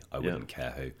somebody. I wouldn't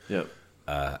care who.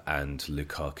 Yeah. And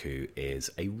Lukaku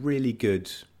is a really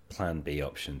good plan B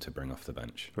option to bring off the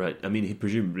bench. Right. I mean, he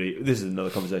presumably, this is another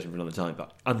conversation for another time,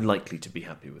 but unlikely to be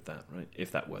happy with that, right?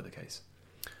 If that were the case.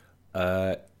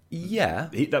 Yeah.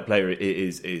 That player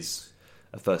is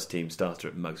a first team starter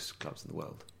at most clubs in the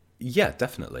world. Yeah,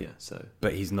 definitely. Yeah, so.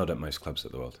 But he's not at most clubs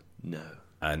of the world. No.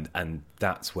 And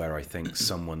that's where I think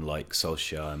someone like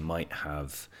Solskjaer might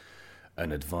have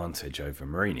an advantage over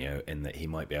Mourinho, in that he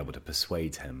might be able to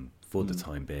persuade him for the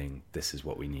time being, this is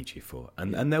what we need you for.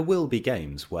 And there will be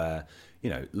games where, you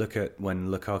know, look at when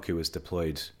Lukaku was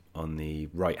deployed on the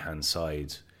right-hand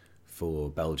side for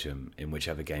Belgium in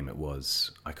whichever game it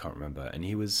was, I can't remember, and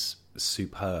he was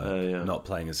superb, not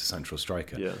playing as a central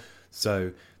striker. Yeah.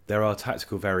 So there are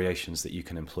tactical variations that you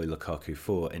can employ Lukaku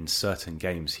for. In certain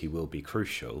games, he will be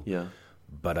crucial. Yeah.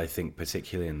 But I think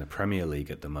particularly in the Premier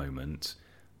League at the moment,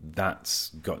 that's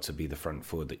got to be the front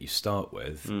four that you start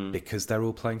with because they're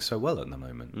all playing so well at the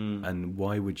moment. And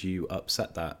why would you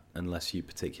upset that unless you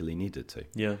particularly needed to?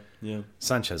 Yeah, yeah.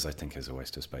 Sanchez, I think, is a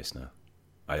waste of space now.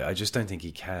 I just don't think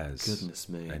he cares. Goodness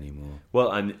me. Anymore.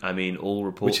 Well, I mean, all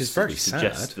reports which is very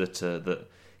suggest sad. that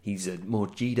he's more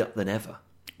G'd up than ever.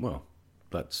 Well,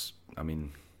 that's, I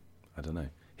mean, I don't know.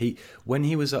 When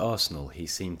he was at Arsenal, he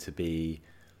seemed to be,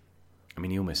 I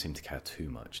mean, he almost seemed to care too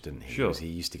much, didn't he? Sure. Because he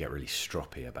used to get really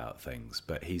stroppy about things.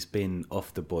 But he's been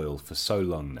off the boil for so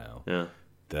long now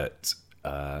that,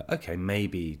 okay,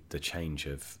 maybe the change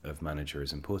of manager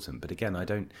is important. But again, I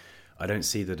don't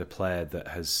see that a player that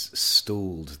has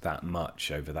stalled that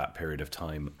much over that period of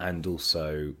time and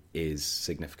also is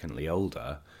significantly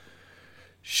older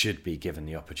should be given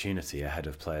the opportunity ahead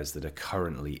of players that are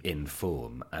currently in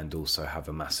form and also have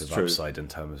a massive upside in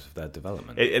terms of their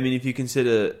development. I mean, if you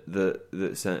consider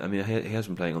that, I mean, he has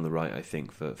been playing on the right, I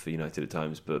think, for United at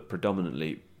times, but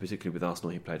predominantly, particularly with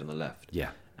Arsenal, he played on the left. Yeah.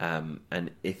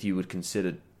 And if you would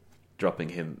consider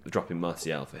dropping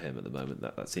Martial for him at the moment.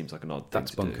 That seems like an odd thing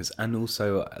That's to do. bonkers. And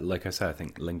also, like I said, I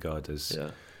think Lingard is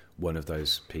one of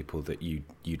those people that you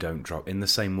don't drop in the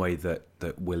same way that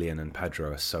Willian and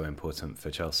Pedro are so important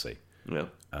for Chelsea. Yeah.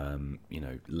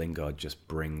 Lingard just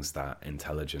brings that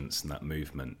intelligence and that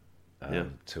movement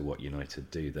to what United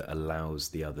do that allows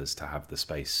the others to have the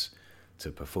space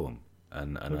to perform.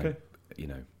 And Okay.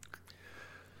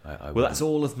 I Well, that's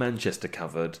all of Manchester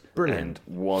covered. Brilliant.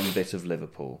 And one bit of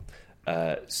Liverpool.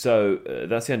 So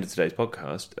that's the end of today's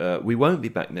podcast. We won't be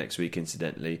back next week,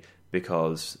 incidentally,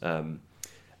 because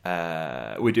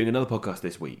we're doing another podcast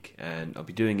this week, and I'll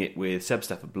be doing it with Seb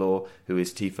Stafford-Bloor, who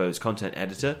is Tifo's content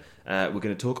editor. We're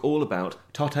going to talk all about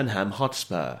Tottenham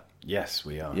Hotspur. Yes,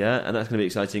 we are. Yeah, and that's going to be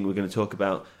exciting. We're going to talk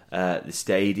about the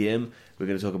stadium. We're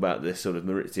going to talk about this sort of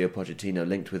Maurizio Pochettino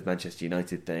linked with Manchester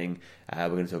United thing. We're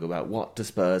going to talk about what do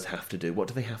Spurs have to do? What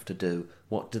do they have to do?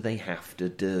 What do they have to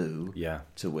do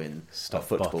to win Stop a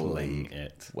football bottling league?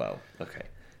 it. Well, okay.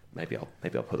 Maybe I'll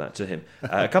put that to him.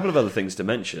 A couple of other things to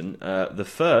mention. The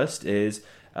first is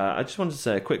I just wanted to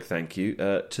say a quick thank you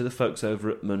to the folks over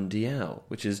at Mundial,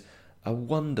 which is a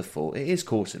wonderful. It is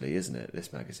quarterly, isn't it?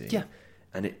 This magazine. Yeah.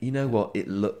 And you know what? It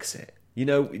looks it. Do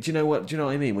you know what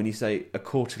I mean when you say a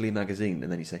quarterly magazine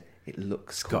and then you say it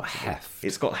looks? It's got heft.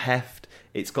 It's got heft.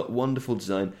 It's got wonderful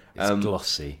design. It's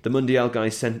glossy. The Mundial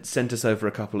guys sent us over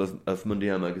a couple of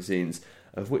Mundial magazines,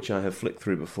 of which I have flicked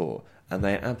through before, and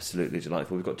they are absolutely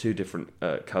delightful. We've got two different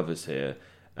covers here.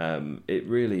 It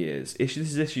really is. This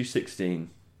is issue 16.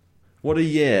 What a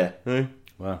year, eh?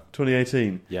 Wow.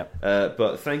 2018. Yeah.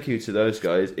 But thank you to those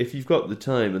guys. If you've got the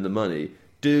time and the money,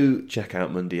 do check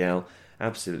out Mundial.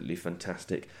 Absolutely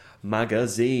fantastic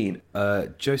magazine.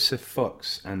 Joseph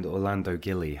Fox and Orlando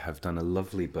Gilly have done a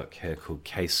lovely book here called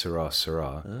Que Sera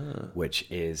Sera, which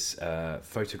is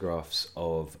photographs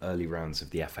of early rounds of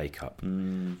the FA Cup.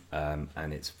 And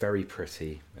it's very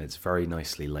pretty. It's very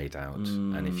nicely laid out.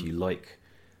 And if you like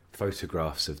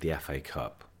photographs of the FA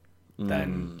Cup,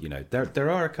 then there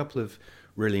are a couple of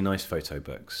really nice photo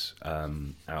books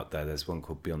out there. There's one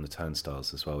called Beyond the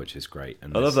Turnstiles as well, which is great.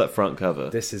 And I love that front cover.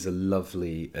 This is a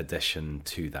lovely addition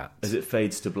to that. As it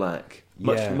fades to black,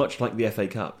 much like the FA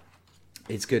Cup.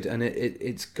 It's good, and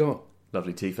it's got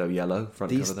lovely Tifo yellow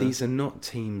front cover there. These are not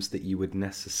teams that you would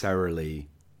necessarily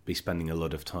be spending a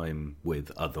lot of time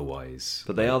with otherwise.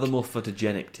 But they are the more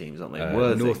photogenic teams, aren't they?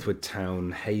 Worthing. Northwood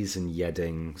Town, Hayes and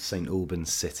Yedding, St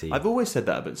Albans City. I've always said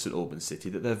that about St Albans City,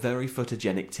 that they're a very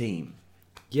photogenic team.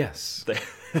 Yes.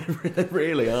 They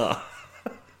really are.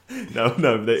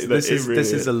 No, this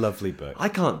is a lovely book. I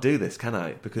can't do this, can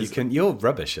I? Because you're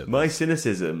rubbish at this. My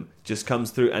cynicism just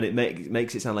comes through, and it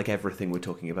makes it sound like everything we're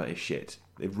talking about is shit.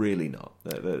 They're really not.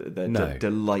 They're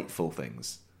delightful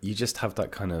things. You just have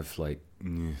that kind of like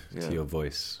to your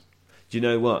voice. Do you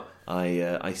know what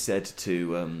I said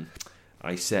to?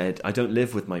 I said I don't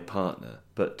live with my partner,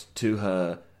 but to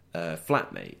her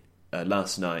flatmate.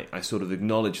 Last night, I sort of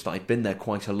acknowledged that I'd been there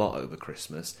quite a lot over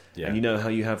Christmas, and you know how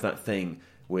you have that thing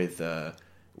with sort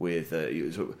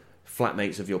of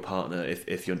flatmates of your partner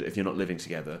if you're not living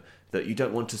together, that you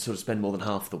don't want to sort of spend more than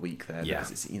half the week there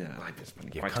because it's, I've been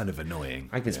spending kind of annoying.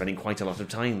 I've been spending quite a lot of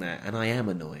time there, and I am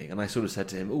annoying. And I sort of said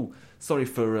to him, "Oh, sorry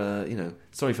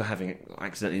for having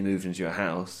accidentally moved into your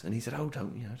house." And he said, "Oh,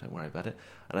 don't worry about it."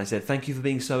 And I said, "Thank you for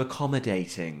being so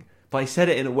accommodating." But I said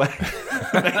it in a way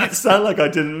that made it sound like I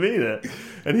didn't mean it.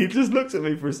 And he just looked at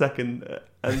me for a second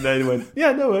and then went,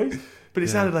 "Yeah, no worries." But it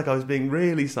sounded like I was being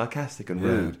really sarcastic and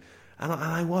rude. And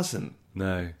I wasn't.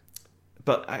 No.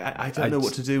 But I don't know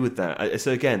what to do with that.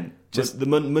 So again, just the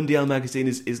Mundial magazine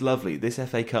is lovely. This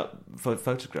FA Cup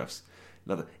photographs,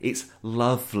 love it. It's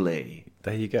lovely.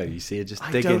 There you go. You see, you're just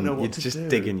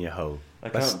digging your hole.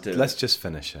 Let's just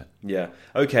finish it. Yeah.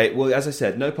 Okay. Well, as I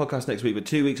said, no podcast next week, but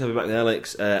 2 weeks I'll be back with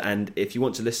Alex. And if you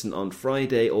want to listen on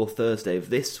Friday or Thursday of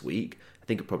this week, I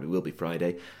think it probably will be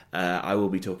Friday, I will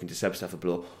be talking to Seb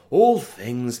Stafford-Bloor, all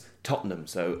things Tottenham.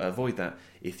 So avoid that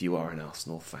if you are an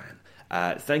Arsenal fan.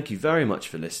 Thank you very much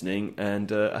for listening,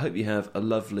 and I hope you have a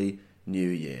lovely new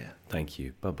year. Thank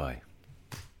you. Bye-bye.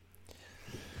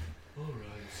 All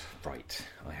right. Right.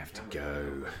 I have to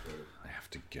go.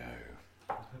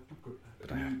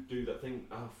 But I do that thing.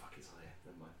 Oh, fuck, it's on here.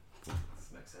 Never mind. That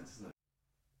makes sense, doesn't it?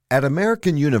 At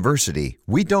American University,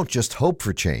 we don't just hope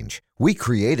for change. We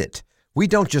create it. We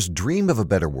don't just dream of a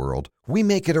better world. We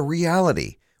make it a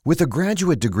reality. With a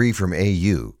graduate degree from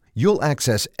AU, you'll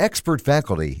access expert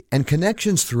faculty and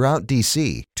connections throughout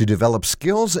DC to develop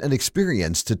skills and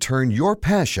experience to turn your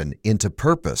passion into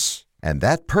purpose. And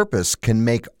that purpose can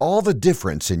make all the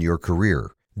difference in your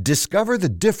career. Discover the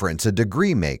difference a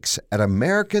degree makes at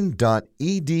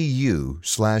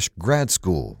american.edu/grad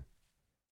school.